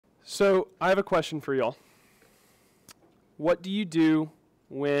So I have a question for y'all. What do you do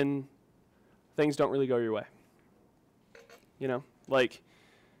when things don't really go your way? You know, like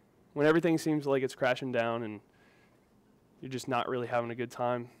when everything seems like it's crashing down and you're just not really having a good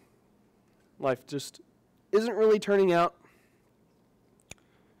time. Life just isn't really turning out.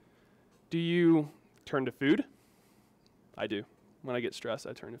 Do you turn to food? I do. When I get stressed,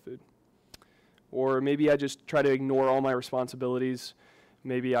 I turn to food. Or maybe I just try to ignore all my responsibilities.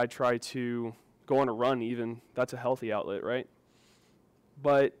 Maybe I try to go on a run even. That's a healthy outlet, right?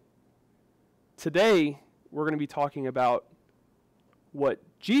 But today, we're going to be talking about what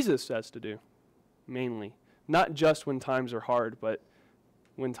Jesus says to do, mainly. Not just when times are hard, but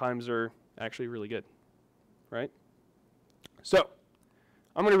when times are actually really good, right? So,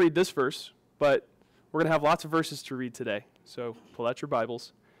 I'm going to read this verse, but we're going to have lots of verses to read today. So, pull out your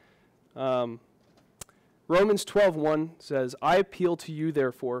Bibles. Romans 12:1 says, I appeal to you,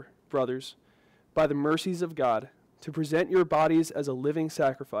 therefore, brothers, by the mercies of God, to present your bodies as a living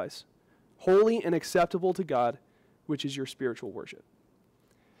sacrifice, holy and acceptable to God, which is your spiritual worship.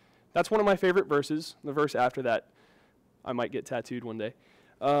 That's one of my favorite verses. The verse after that, I might get tattooed one day.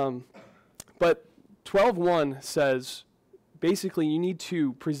 But 12:1 says, basically, you need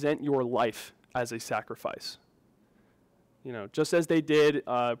to present your life as a sacrifice. You know, just as they did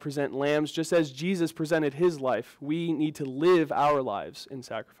present lambs, just as Jesus presented his life, we need to live our lives in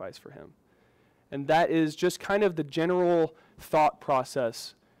sacrifice for him. And that is just kind of the general thought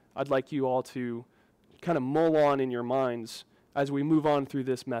process I'd like you all to kind of mull on in your minds as we move on through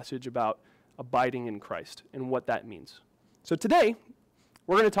this message about abiding in Christ and what that means. So today,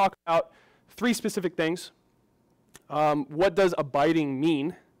 we're going to talk about 3 specific things. What does abiding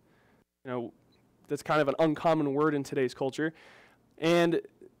mean? You know, that's kind of an uncommon word in today's culture. And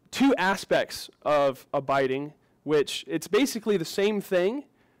 2 aspects of abiding, which it's basically the same thing,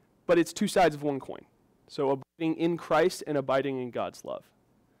 but it's 2 sides of one coin. So abiding in Christ and abiding in God's love.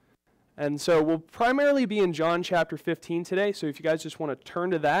 And so we'll primarily be in John chapter 15 today. So if you guys just want to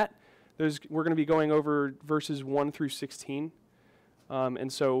turn to that, we're going to be going over verses 1 through 16.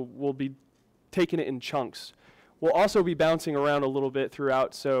 And so we'll be taking it in chunks. We'll also be bouncing around a little bit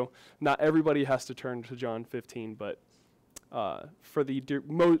throughout, so not everybody has to turn to John 15, but for the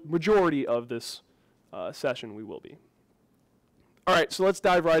majority of this session, we will be. All right, so let's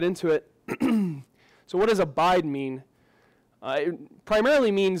dive right into it. So what does abide mean? It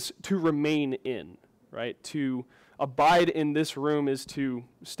primarily means to remain in, right? To abide in this room is to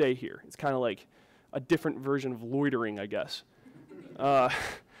stay here. It's kind of like a different version of loitering, I guess.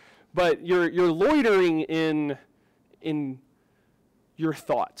 But you're loitering in your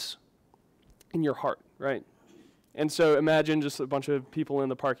thoughts, in your heart, right? And so imagine just a bunch of people in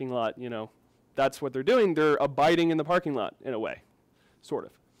the parking lot, you know, that's what they're doing. They're abiding in the parking lot, in a way, sort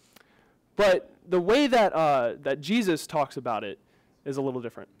of. But the way that, that Jesus talks about it is a little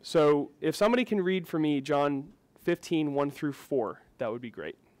different. So if somebody can read for me John 15, 1 through 4, that would be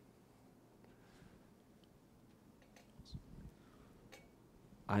great.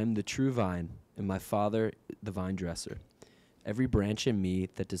 I am the true vine, and my Father the vine dresser. Every branch in me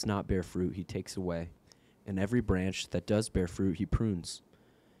that does not bear fruit he takes away, and every branch that does bear fruit he prunes,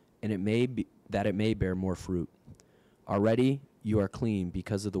 and it may bear more fruit. Already you are clean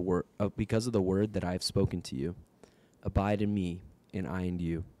because of the word that I have spoken to you. Abide in me, and I in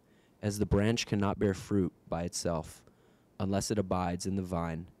you. As the branch cannot bear fruit by itself, unless it abides in the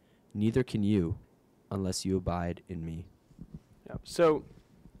vine, neither can you, unless you abide in me. Yeah. So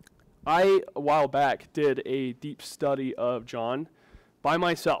I, a while back, did a deep study of John by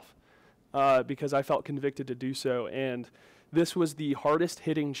myself because I felt convicted to do so, and this was the hardest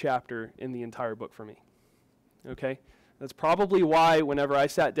hitting chapter in the entire book for me. Okay? That's probably why whenever I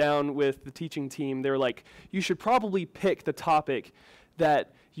sat down with the teaching team, they were like, you should probably pick the topic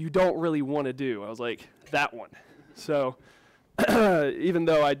that you don't really want to do. I was like, that one. So even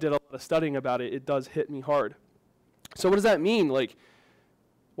though I did a lot of studying about it, it does hit me hard. So what does that mean? Like,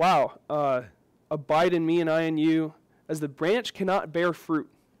 wow, abide in me and I in you, as the branch cannot bear fruit,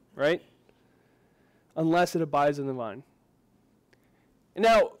 right? Unless it abides in the vine.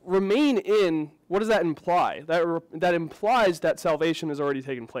 Now, remain in, what does that imply? That implies that salvation has already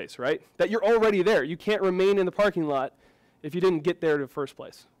taken place, right? That you're already there. You can't remain in the parking lot if you didn't get there in the first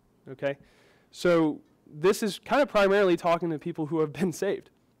place, okay? So this is kind of primarily talking to people who have been saved,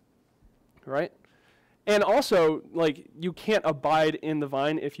 right? And also, like, you can't abide in the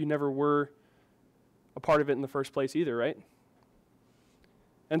vine if you never were a part of it in the first place either, right?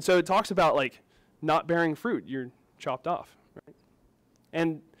 And so it talks about, like, not bearing fruit. You're chopped off, right?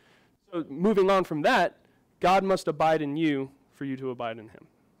 And so moving on from that, God must abide in you for you to abide in him,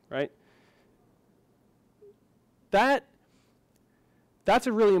 right? That's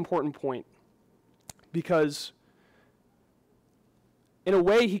a really important point, because in a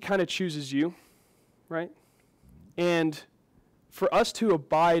way he kind of chooses you, right? And for us to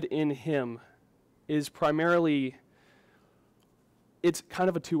abide in him is primarily, it's kind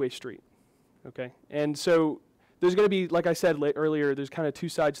of a two-way street, okay? And so there's going to be, like I said earlier, there's kind of two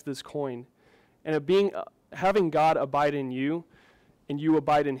sides to this coin. And having God abide in you and you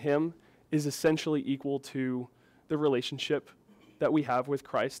abide in him is essentially equal to the relationship that we have with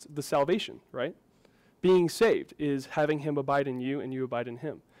Christ, the salvation, right? Being saved is having him abide in you and you abide in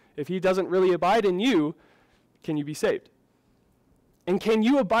him. If he doesn't really abide in you, can you be saved? And can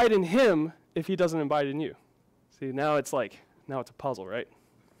you abide in him if he doesn't abide in you? See, now it's a puzzle, right?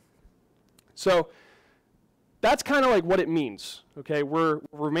 So that's kind of like what it means, okay? We're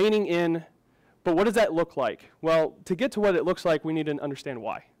remaining in, but what does that look like? Well, to get to what it looks like, we need to understand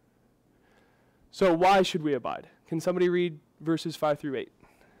why. So why should we abide? Can somebody read verses 5 through 8?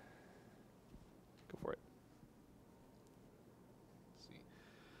 Go for it.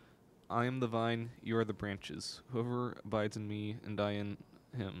 I am the vine, you are the branches. Whoever abides in me and I in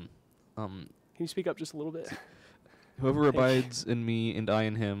him. Can you speak up just a little bit? Whoever abides in me and I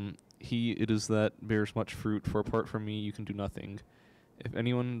in him, he it is that bears much fruit, for apart from me you can do nothing. If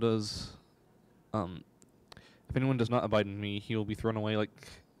anyone does not abide in me, he will be thrown away like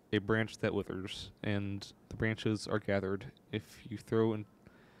a branch that withers, and the branches are gathered if you thrown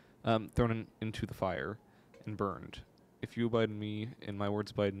into the fire and burned. If you abide in me and my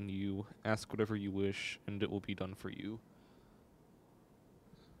words abide in you, ask whatever you wish, and it will be done for you.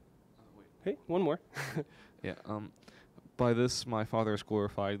 Hey, one more. Yeah. By this my Father is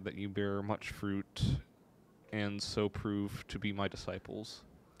glorified, that you bear much fruit, and so prove to be my disciples.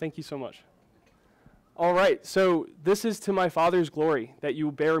 Thank you so much. All right, so this is to my Father's glory, that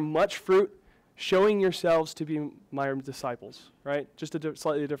you bear much fruit, showing yourselves to be my disciples, right? Just a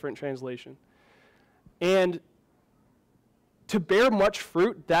slightly different translation. And to bear much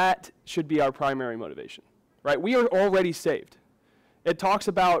fruit, that should be our primary motivation, right? We are already saved. It talks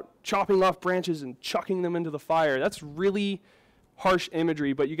about chopping off branches and chucking them into the fire. That's really harsh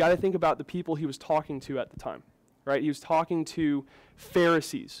imagery, but you got to think about the people he was talking to at the time, right? He was talking to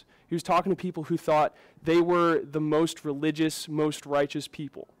Pharisees. He was talking to people who thought they were the most religious, most righteous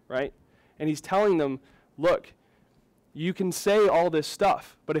people, right? And he's telling them, look, you can say all this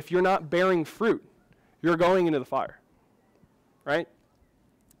stuff, but if you're not bearing fruit, you're going into the fire, right?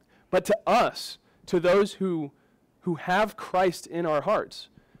 But to us, to those who have Christ in our hearts,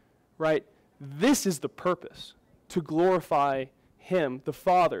 right, this is the purpose, to glorify him, the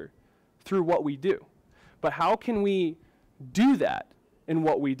Father, through what we do. But how can we do that in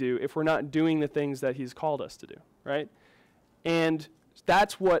what we do if we're not doing the things that he's called us to do, right? And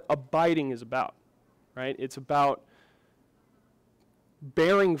that's what abiding is about, right? It's about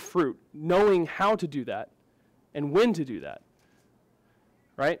bearing fruit, knowing how to do that and when to do that,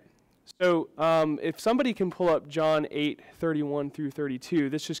 right? So if somebody can pull up John 8:31 through 32,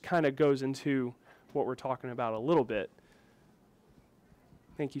 this just kind of goes into what we're talking about a little bit.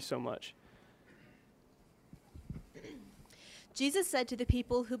 Thank you so much. Jesus said to the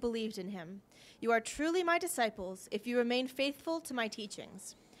people who believed in him, "You are truly my disciples if you remain faithful to my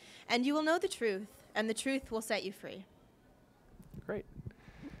teachings, and you will know the truth, and the truth will set you free." Great.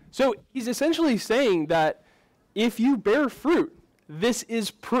 So he's essentially saying that if you bear fruit, this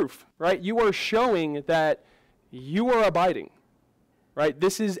is proof, right? You are showing that you are abiding, right?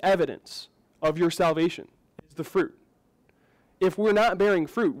 This is evidence of your salvation, is the fruit. If we're not bearing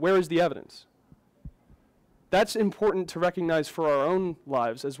fruit, where is the evidence? That's important to recognize for our own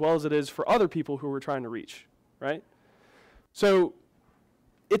lives as well as it is for other people who we're trying to reach, right? So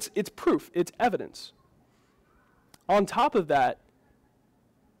it's proof, it's evidence. On top of that,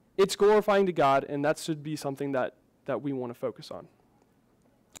 it's glorifying to God, and that should be something that we want to focus on.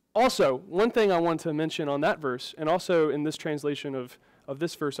 Also, one thing I want to mention on that verse, and also in this translation of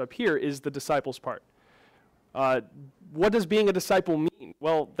this verse up here, is the disciples part. What does being a disciple mean?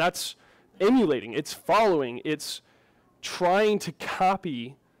 Well, that's emulating, it's following, it's trying to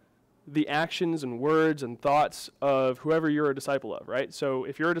copy the actions and words and thoughts of whoever you're a disciple of, right? So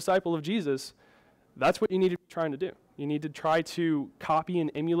if you're a disciple of Jesus, that's what you need to be trying to do. You need to try to copy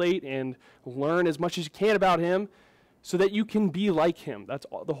and emulate and learn as much as you can about him so that you can be like him. That's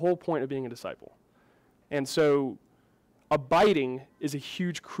the whole point of being a disciple. And so abiding is a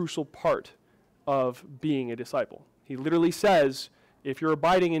huge, crucial part of being a disciple. He literally says, if you're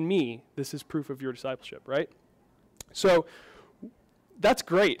abiding in me, this is proof of your discipleship, right? So That's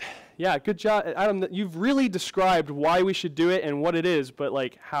great. Yeah, good job, Adam. You've really described why we should do it and what it is, but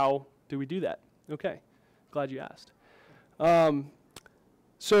like, how do we do that? Okay, glad you asked.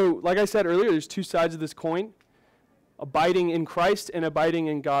 So, like I said earlier, there's two sides of this coin: abiding in Christ and abiding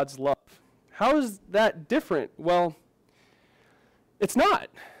in God's love. How is that different? Well, it's not.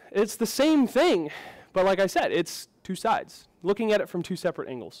 It's the same thing, but like I said, it's two sides, looking at it from two separate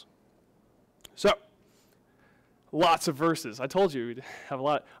angles. So, lots of verses. I told you we'd have a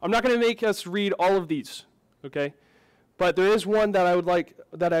lot. I'm not going to make us read all of these, okay? But there is one that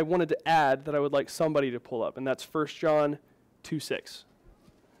I wanted to add that I would like somebody to pull up, and that's 1 John 2:6.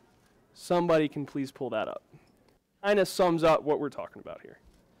 Somebody can please pull that up. Kind of sums up what we're talking about here.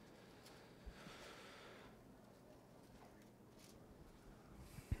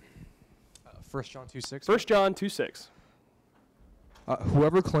 1 John 2:6. 1 John 2:6.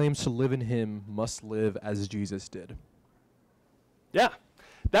 Whoever claims to live in him must live as Jesus did. Yeah,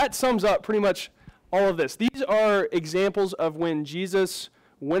 that sums up pretty much all of this. These are examples of when Jesus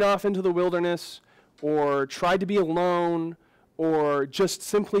went off into the wilderness or tried to be alone or just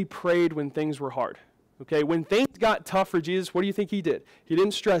simply prayed when things were hard. Okay, when things got tough for Jesus, what do you think he did? He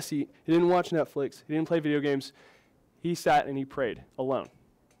didn't stress eat. He didn't watch Netflix. He didn't play video games. He sat and he prayed alone,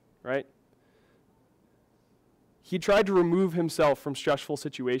 right? He tried to remove himself from stressful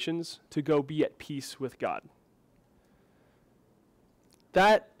situations to go be at peace with God.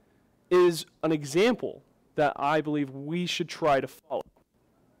 That is an example that I believe we should try to follow.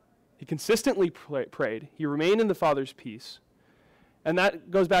 He consistently prayed. He remained in the Father's peace. And that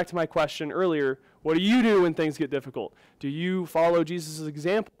goes back to my question earlier. What do you do when things get difficult? Do you follow Jesus'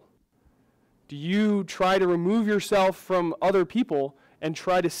 example? Do you try to remove yourself from other people and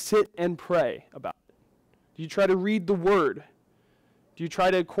try to sit and pray about it? Do you try to read the Word? Do you try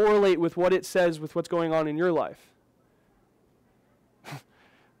to correlate with what it says with what's going on in your life?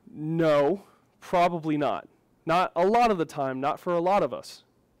 No, probably not. Not a lot of the time, not for a lot of us.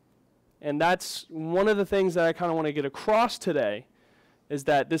 And that's one of the things that I kind of want to get across today, is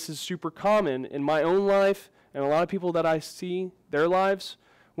that this is super common in my own life and a lot of people that I see, their lives.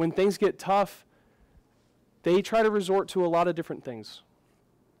 When things get tough, they try to resort to a lot of different things.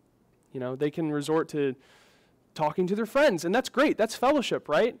 You know, they can resort to talking to their friends, and that's great. That's fellowship,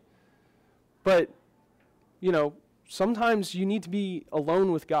 right? But, you know, sometimes you need to be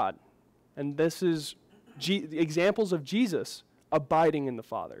alone with God. And this is examples of Jesus abiding in the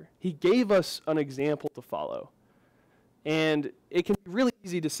Father. He gave us an example to follow. And it can be really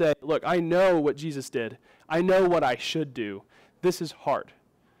easy to say, look, I know what Jesus did. I know what I should do. This is hard.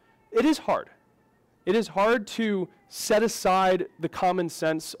 It is hard. It is hard to set aside the common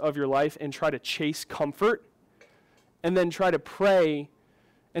sense of your life and try to chase comfort and then try to pray.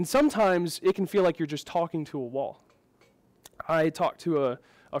 And sometimes it can feel like you're just talking to a wall. I talked to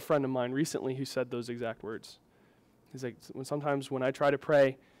a friend of mine recently who said those exact words. He's like, sometimes when I try to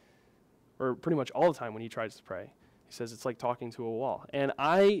pray, or pretty much all the time when he tries to pray, he says it's like talking to a wall. And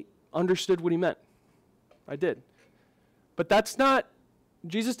I understood what he meant. I did. But that's not,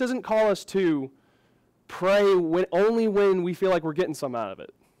 Jesus doesn't call us to pray only when we feel like we're getting some out of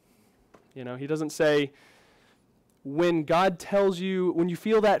it. You know, he doesn't say, when God tells you, when you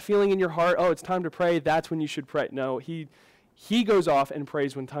feel that feeling in your heart, oh, it's time to pray, that's when you should pray. No, he goes off and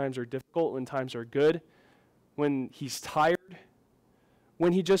prays when times are difficult, when times are good, when he's tired,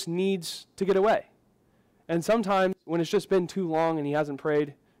 when he just needs to get away. And sometimes when it's just been too long and he hasn't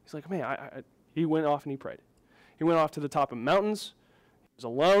prayed, he's like, man, he went off and he prayed. He went off to the top of mountains. He was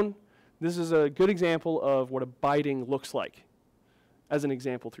alone. This is a good example of what abiding looks like as an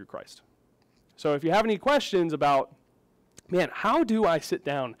example through Christ. So if you have any questions about, man, how do I sit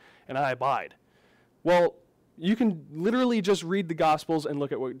down and I abide? Well, you can literally just read the Gospels and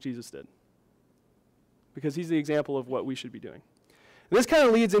look at what Jesus did, because he's the example of what we should be doing. And this kind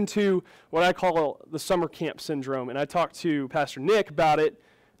of leads into what I call the summer camp syndrome, and I talked to Pastor Nick about it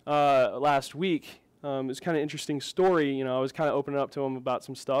last week. It was kind of interesting story. You know, I was kind of opening up to him about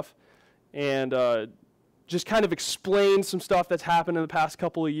some stuff, and just kind of explained some stuff that's happened in the past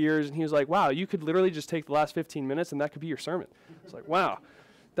couple of years, and he was like, wow, you could literally just take the last 15 minutes and that could be your sermon. It's like, wow,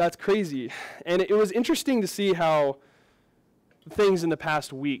 that's crazy. And it was interesting to see how things in the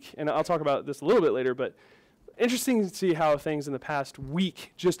past week, and I'll talk about this a little bit later, but interesting to see how things in the past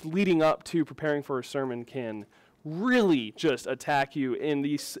week, just leading up to preparing for a sermon, can really just attack you. And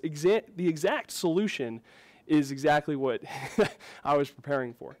the exact solution is exactly what I was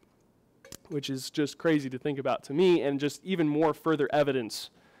preparing for, which is just crazy to think about to me, and just even more further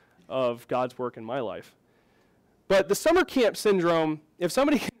evidence of God's work in my life. But the summer camp syndrome, if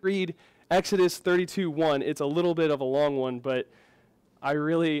somebody can read Exodus 32:1, it's a little bit of a long one, but I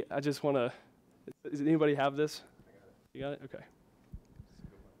just want to, does anybody have this? You got it? Okay.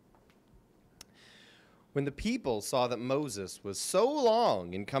 When the people saw that Moses was so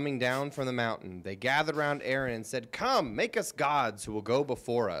long in coming down from the mountain, they gathered around Aaron and said, "Come, make us gods who will go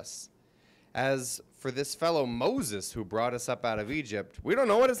before us. As for this fellow Moses who brought us up out of Egypt, we don't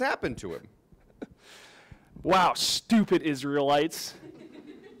know what has happened to him." Wow, stupid Israelites.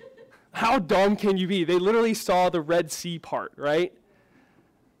 How dumb can you be? They literally saw the Red Sea part, right?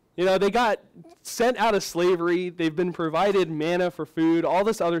 You know, they got sent out of slavery. They've been provided manna for food, all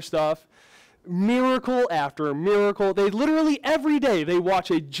this other stuff. Miracle after miracle. They literally, every day, they watch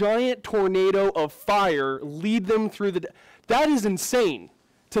a giant tornado of fire lead them through the... That is insane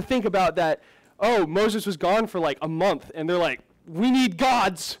to think about that. Oh, Moses was gone for like a month, and they're like, we need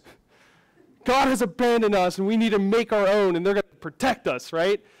gods. God has abandoned us, and we need to make our own, and they're going to protect us,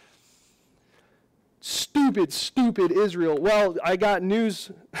 right? Stupid, stupid Israel. Well, I got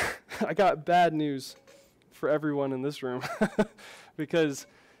news. I got bad news for everyone in this room because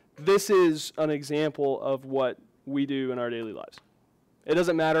this is an example of what we do in our daily lives. It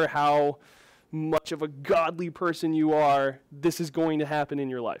doesn't matter how much of a godly person you are, this is going to happen in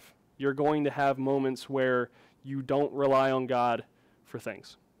your life. You're going to have moments where you don't rely on God for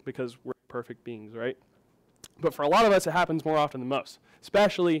things because we're perfect beings, right? But for a lot of us, it happens more often than most,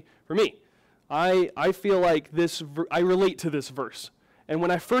 especially for me. I feel like I relate to this verse. And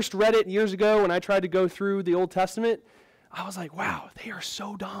when I first read it years ago, when I tried to go through the Old Testament, I was like, wow, they are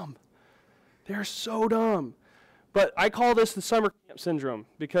so dumb. They're so dumb. But I call this the summer camp syndrome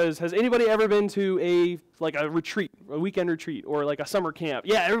because has anybody ever been to a retreat, a weekend retreat, or like a summer camp?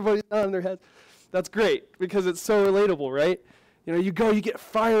 Yeah, everybody's on their heads. That's great because it's so relatable, right? You know, you go, you get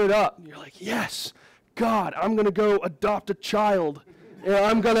fired up. And you're like, yes, God, I'm going to go adopt a child. And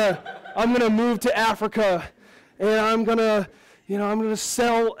I'm gonna move to Africa. And I'm going to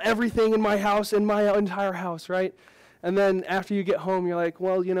sell everything in my house, in my entire house, right? And then after you get home, you're like,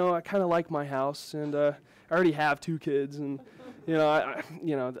 well, I kind of like my house, and I already have 2 kids, and I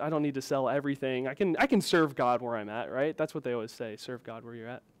don't need to sell everything. I can serve God where I'm at, right? That's what they always say, serve God where you're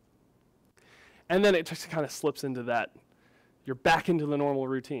at. And then it just kind of slips into that. You're back into the normal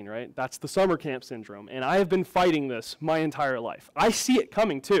routine, right? That's the summer camp syndrome, and I have been fighting this my entire life. I see it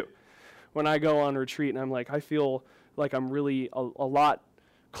coming too. When I go on retreat, and I'm like, I feel like I'm really a lot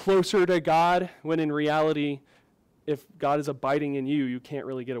closer to God, when in reality, if God is abiding in you, you can't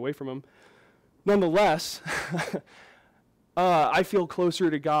really get away from him. Nonetheless, I feel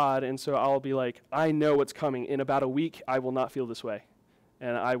closer to God, and so I'll be like, I know what's coming. In about a week, I will not feel this way,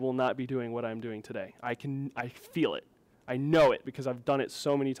 and I will not be doing what I'm doing today. I feel it. I know it because I've done it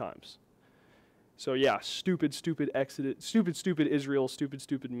so many times. So yeah, stupid Exodus, stupid Israel,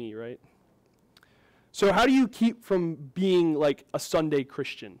 stupid me, right? So how do you keep from being like a Sunday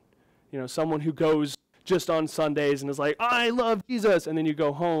Christian? Someone who goes just on Sundays and is like, I love Jesus, and then you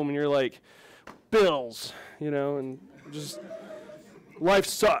go home and you're like, bills, and just life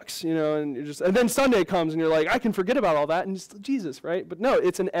sucks, and and then Sunday comes and you're like, I can forget about all that and just Jesus, right? But no,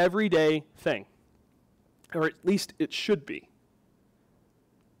 it's an everyday thing, or at least it should be.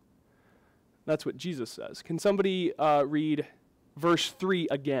 That's what Jesus says. Can somebody read verse 3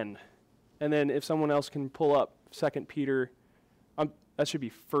 again? And then if someone else can pull up 2 Peter, that should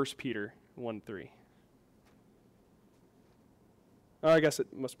be 1 Peter 1:3. Oh, I guess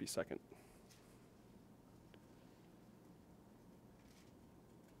it must be 2nd.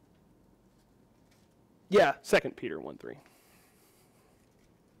 Yeah, 2 Peter 1:3.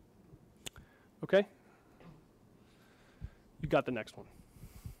 Okay? You got the next one.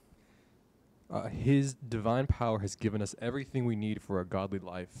 His divine power has given us everything we need for a godly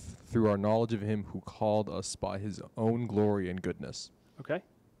life through our knowledge of him who called us by his own glory and goodness. Okay?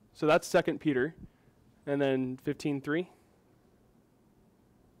 So that's 2 Peter. And then 15:3.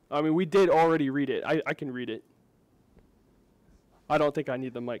 I mean, we did already read it. I can read it. I don't think I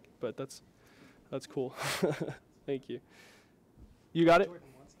need the mic, but that's cool. Thank you. You got it?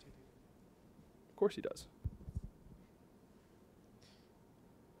 Of course he does.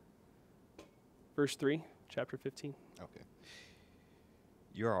 Verse 3, chapter 15. Okay.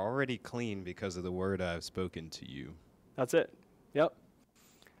 You are already clean because of the word I have spoken to you. That's it. Yep.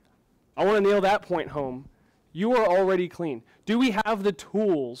 I want to nail that point home. You are already clean. Do we have the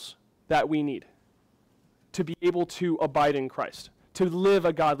tools that we need to be able to abide in Christ, to live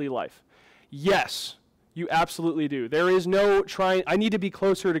a godly life? Yes, you absolutely do. There is no trying, I need to be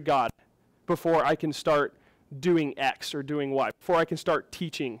closer to God before I can start doing X or doing Y, before I can start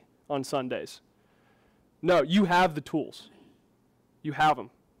teaching on Sundays. No, you have the tools. You have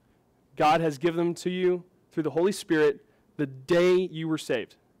them. God has given them to you through the Holy Spirit the day you were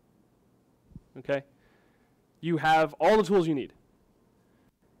saved. Okay? You have all the tools you need.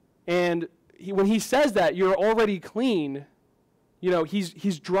 And when he says that, you're already clean,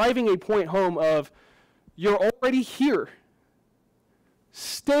 he's driving a point home of, you're already here.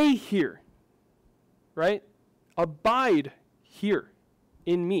 Stay here. Right? Abide here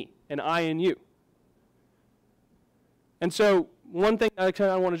in me, and I in you. And so one thing I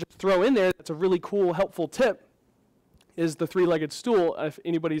kind of want to just throw in there that's a really cool, helpful tip is the three-legged stool, if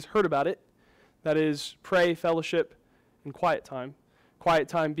anybody's heard about it. That is pray, fellowship, and quiet time. Quiet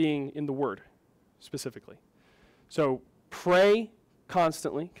time being in the Word, specifically. So pray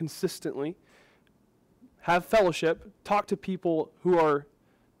constantly, consistently. Have fellowship. Talk to people who are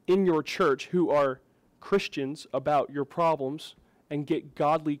in your church, who are Christians, about your problems, and get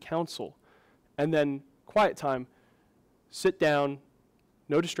godly counsel. And then quiet time. Sit down,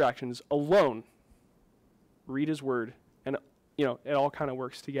 no distractions, alone. Read His Word, and it all kind of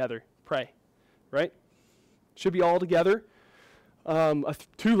works together. Pray, right? Should be all together. A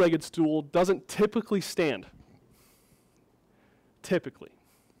two-legged stool doesn't typically stand. Typically.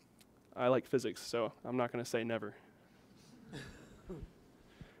 I like physics, so I'm not going to say never.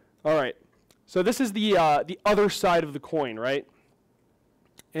 All right. So this is the other side of the coin, right?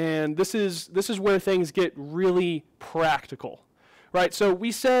 And this is where things get really practical, right? So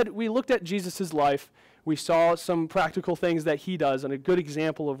we looked at Jesus' life. We saw some practical things that he does, and a good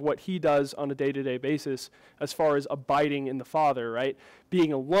example of what he does on a day-to-day basis as far as abiding in the Father, right?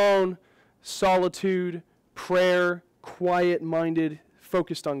 Being alone, solitude, prayer, quiet-minded,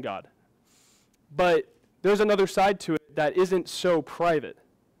 focused on God. But there's another side to it that isn't so private,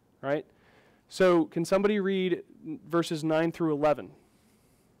 right? So can somebody read verses 9 through 11?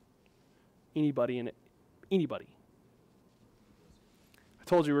 Anybody in it? Anybody? I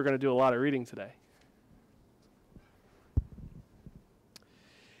told you we were going to do a lot of reading today.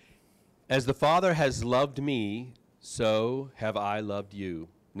 As the Father has loved me, so have I loved you.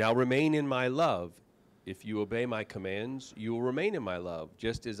 Now remain in my love. If you obey my commands, you will remain in my love,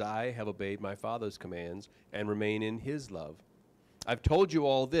 just as I have obeyed my Father's commands and remain in his love. I've told you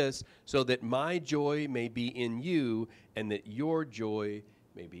all this so that my joy may be in you and that your joy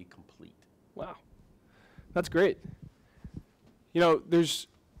may be complete. Wow. That's great. There's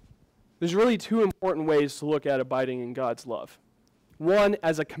really two important ways to look at abiding in God's love. One,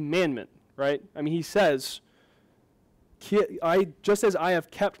 as a commandment, right? I mean, he says, just as I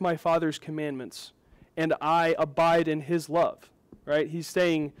have kept my Father's commandments, and I abide in his love, right? He's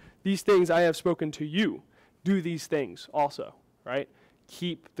saying, these things I have spoken to you. Do these things also, right?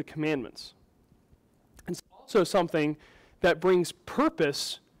 Keep the commandments. It's also something that brings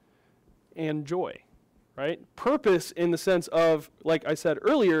purpose and joy, right? Purpose in the sense of, like I said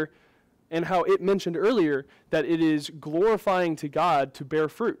earlier, and how it mentioned earlier, that it is glorifying to God to bear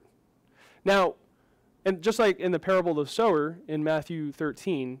fruit. Now, and just like in the parable of the sower in Matthew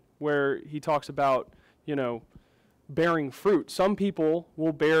 13, where he talks about, bearing fruit, some people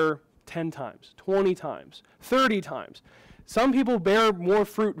will bear 10 times, 20 times, 30 times. Some people bear more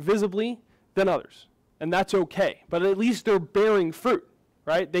fruit visibly than others, and that's okay, but at least they're bearing fruit,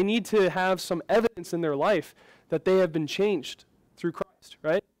 right? They need to have some evidence in their life that they have been changed through Christ,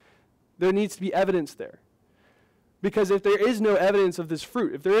 right? There needs to be evidence there. Because if there is no evidence of this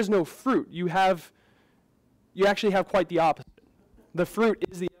fruit, if there is no fruit, you actually have quite the opposite. The fruit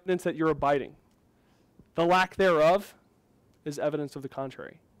is the evidence that you're abiding. The lack thereof is evidence of the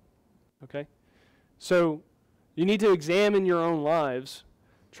contrary. Okay? So you need to examine your own lives.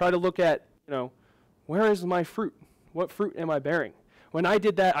 Try to look at, where is my fruit? What fruit am I bearing? When I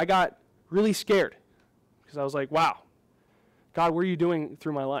did that, I got really scared. Because I was like, wow, God, what are you doing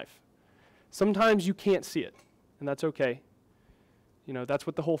through my life? Sometimes you can't see it, and that's okay. That's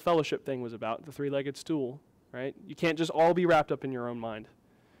what the whole fellowship thing was about, the three-legged stool, right? You can't just all be wrapped up in your own mind.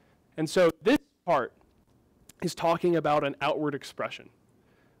 And so this part is talking about an outward expression,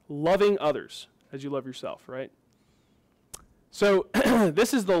 loving others as you love yourself, right? So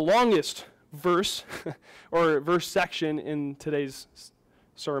this is the longest verse or verse section in today's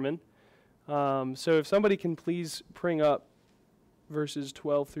sermon. So if somebody can please bring up verses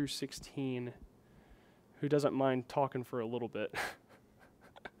 12 through 16, who doesn't mind talking for a little bit.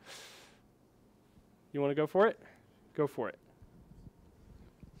 You want to go for it? Go for it.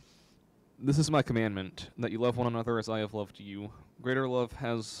 This is my commandment, that you love one another as I have loved you. Greater love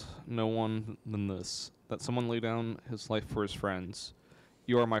has no one than this, that someone lay down his life for his friends.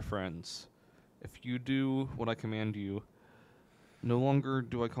 You are my friends. If you do what I command you, no longer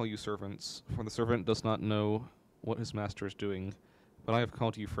do I call you servants, for the servant does not know what his master is doing, but I have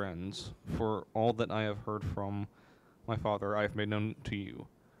called you friends, for all that I have heard from my Father, I have made known to you.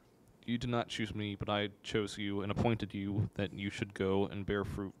 You did not choose me, but I chose you and appointed you that you should go and bear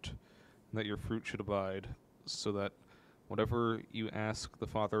fruit, and that your fruit should abide, so that whatever you ask the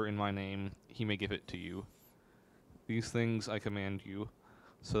Father in my name, he may give it to you. These things I command you,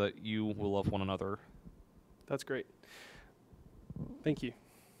 so that you will love one another. That's great. Thank you.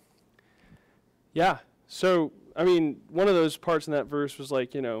 Yeah. So, I mean, one of those parts in that verse was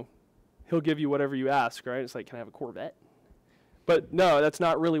like, you know, he'll give you whatever you ask, right? It's like, can I have a Corvette? But no, that's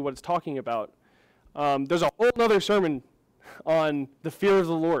not really what it's talking about. There's a whole other sermon on the fear of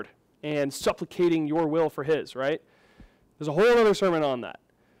the Lord and supplicating your will for his, right? There's a whole other sermon on that.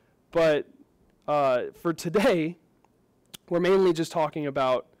 But for today, we're mainly just talking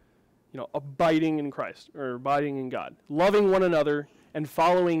about, you know, abiding in Christ or abiding in God, loving one another and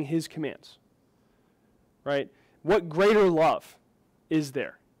following his commands, right? What greater love is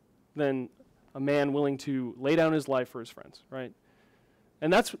there than a man willing to lay down his life for his friends, right?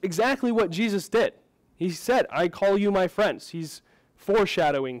 And that's exactly what Jesus did. He said, I call you my friends. He's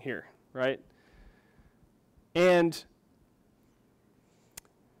foreshadowing here, right? And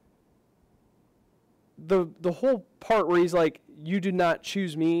the whole part where he's like, you did not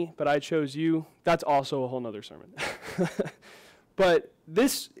choose me, but I chose you, that's also a whole nother sermon. But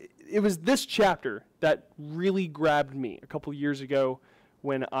it was this chapter that really grabbed me a couple years ago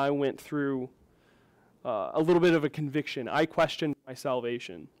when I went through a little bit of a conviction. I questioned my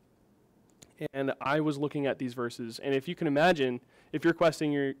salvation. And I was looking at these verses. And if you can imagine, if you're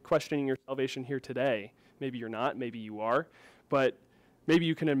questioning your salvation here today, maybe you're not, maybe you are, but maybe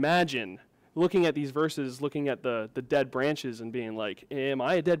you can imagine looking at these verses, looking at the dead branches and being like, am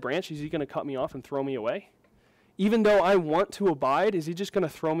I a dead branch? Is he going to cut me off and throw me away? Even though I want to abide, is he just going to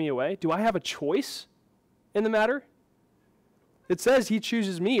throw me away? Do I have a choice in the matter? It says he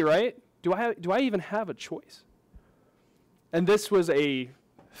chooses me, right? Do I even have a choice? And this was a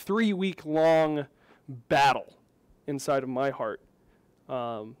 3-week-long battle inside of my heart,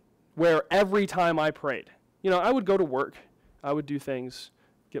 where every time I prayed, you know, I would go to work, I would do things,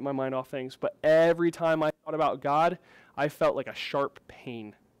 get my mind off things, but every time I thought about God, I felt like a sharp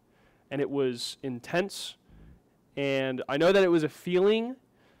pain, and it was intense, and I know that it was a feeling,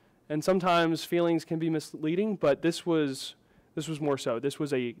 and sometimes feelings can be misleading, but this was more so. This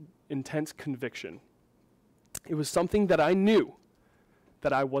was a intense conviction. It was something that I knew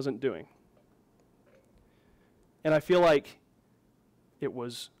that I wasn't doing. And I feel like it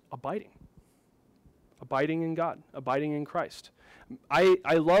was abiding in God, abiding in Christ. I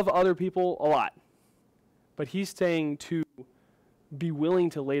love other people a lot, but he's saying to be willing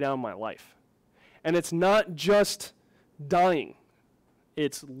to lay down my life. And it's not just dying,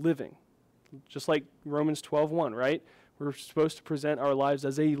 it's living. Just like Romans 12:1, right? We're supposed to present our lives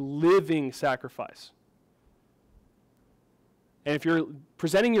as a living sacrifice. And if you're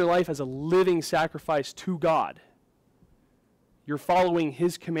presenting your life as a living sacrifice to God, you're following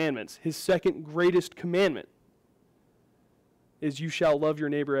his commandments. His second greatest commandment is you shall love your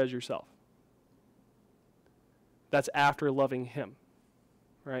neighbor as yourself. That's after loving him,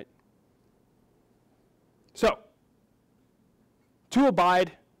 right? So, to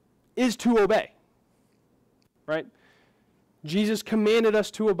abide is to obey, right? Jesus commanded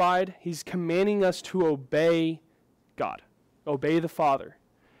us to abide. He's commanding us to obey God. Obey the Father.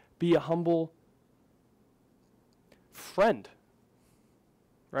 Be a humble friend,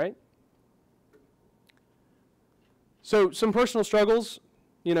 right? So some personal struggles,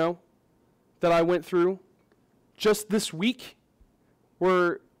 you know, that I went through just this week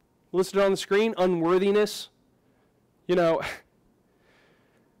were listed on the screen. Unworthiness. You know,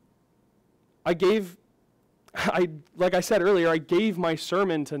 like I said earlier, I gave my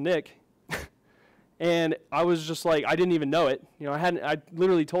sermon to Nick, and I was just like, I didn't even know it. You know, I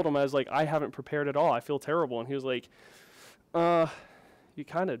literally told him, I was like, I haven't prepared at all. I feel terrible. And he was like, you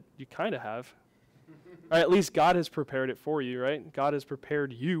kind of have. Or at least God has prepared it for you, right? God has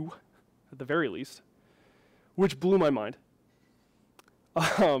prepared you, at the very least, which blew my mind.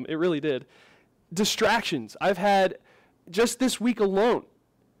 It really did. Distractions. I've had, just this week alone,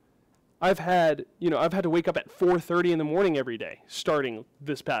 I've had to wake up at 4:30 in the morning every day, starting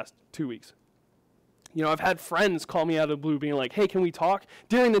this past 2 weeks. You know, I've had friends call me out of the blue being like, hey, can we talk?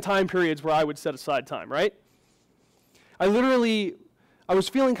 During the time periods where I would set aside time, right? I was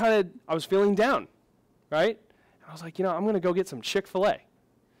feeling down, right? I was like, you know, I'm going to go get some Chick-fil-A.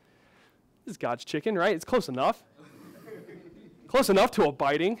 This is God's chicken, right? It's close enough. Close enough to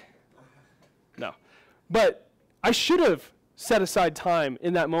abiding. No. But I should have set aside time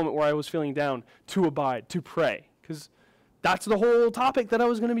in that moment where I was feeling down to abide, to pray, because that's the whole topic that I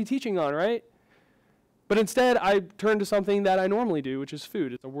was going to be teaching on, right? But instead, I turned to something that I normally do, which is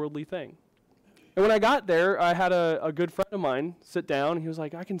food. It's a worldly thing. And when I got there, I had a good friend of mine sit down. He was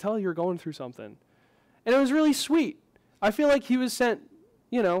like, I can tell you're going through something. And it was really sweet. I feel like he was sent,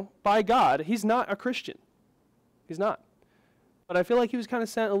 by God. He's not a Christian. He's not. But I feel like he was kind of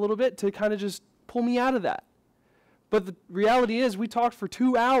sent a little bit to kind of just pull me out of that. But the reality is, we talked for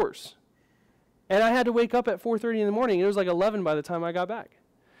 2 hours. And I had to wake up at 4:30 in the morning. It was like 11 by the time I got back.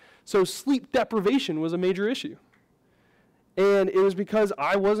 So sleep deprivation was a major issue. And it was because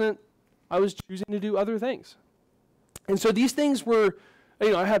I was choosing to do other things. And so these things were,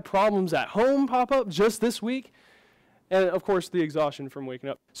 I had problems at home pop up just this week. And of course, the exhaustion from waking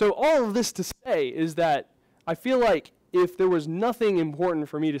up. So all of this to say is that I feel like if there was nothing important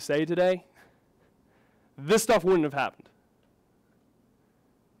for me to say today, this stuff wouldn't have happened.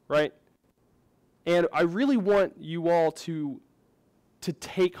 Right? And I really want you all to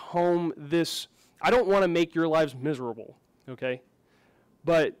take home this. I don't want to make your lives miserable, okay?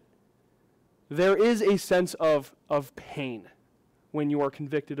 But there is a sense of pain when you are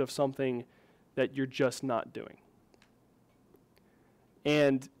convicted of something that you're just not doing.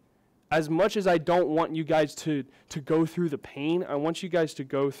 And as much as I don't want you guys to go through the pain, I want you guys to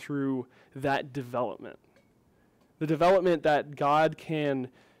go through that development. The development that God can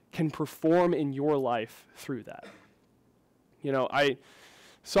perform in your life through that. I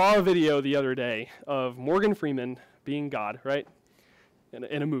saw a video the other day of Morgan Freeman being God, right?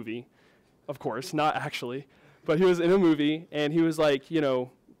 In a movie, of course, not actually, but he was in a movie, and he was like,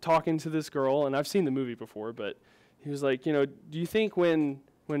 talking to this girl, and I've seen the movie before, but he was like, do you think when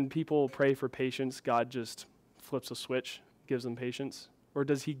people pray for patience, God just flips a switch, gives them patience? Or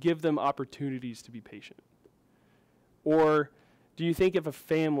does he give them opportunities to be patient? Or do you think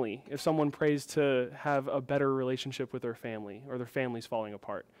if someone prays to have a better relationship with their family, or their family's falling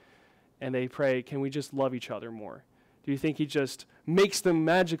apart, and they pray, can we just love each other more? Do you think he just makes them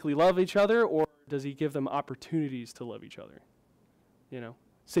magically love each other, or does he give them opportunities to love each other?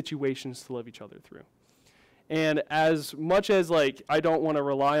 Situations to love each other through. And as much as I don't want to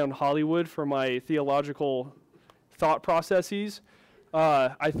rely on Hollywood for my theological thought processes,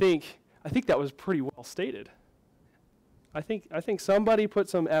 I think that was pretty well stated. I think somebody put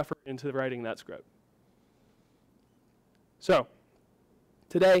some effort into writing that script. So,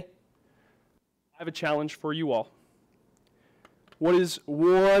 today, I have a challenge for you all. What is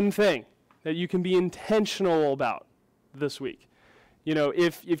one thing that you can be intentional about this week?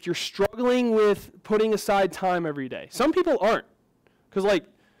 If you're struggling with putting aside time every day. Some people aren't. Because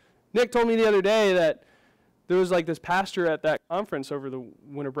Nick told me the other day that there was this pastor at that conference over the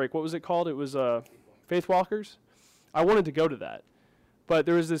winter break. What was it called? It was Faith Walkers. I wanted to go to that. But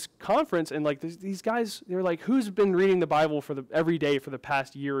there was this conference, and these guys, they were like, who's been reading the Bible every day for the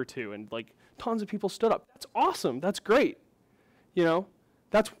past year or two? And tons of people stood up. That's awesome. That's great.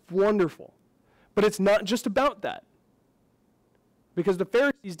 That's wonderful. But it's not just about that. Because the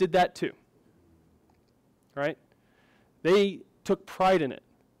Pharisees did that too. Right? They took pride in it.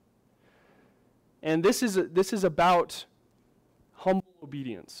 And this is about humble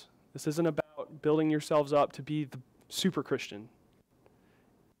obedience. This isn't about building yourselves up to be the super Christian.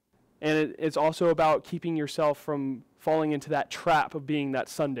 And it's also about keeping yourself from falling into that trap of being that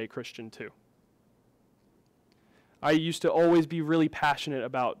Sunday Christian too. I used to always be really passionate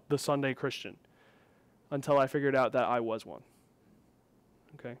about the Sunday Christian until I figured out that I was one.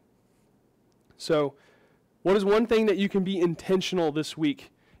 Okay? So, what is one thing that you can be intentional this week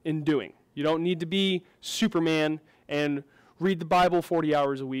in doing? You don't need to be Superman and read the Bible 40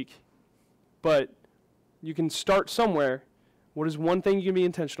 hours a week, but you can start somewhere. What is one thing you can be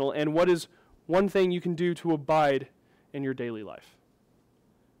intentional, and what is one thing you can do to abide in your daily life?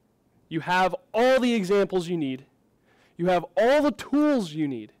 You have all the examples you need. You have all the tools you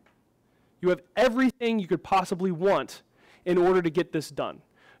need. You have everything you could possibly want in order to get this done.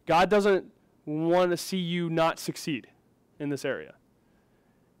 God doesn't want to see you not succeed in this area.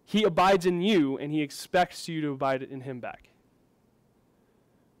 He abides in you, and he expects you to abide in him back.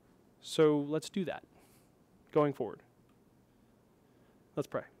 So let's do that going forward. Let's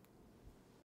pray.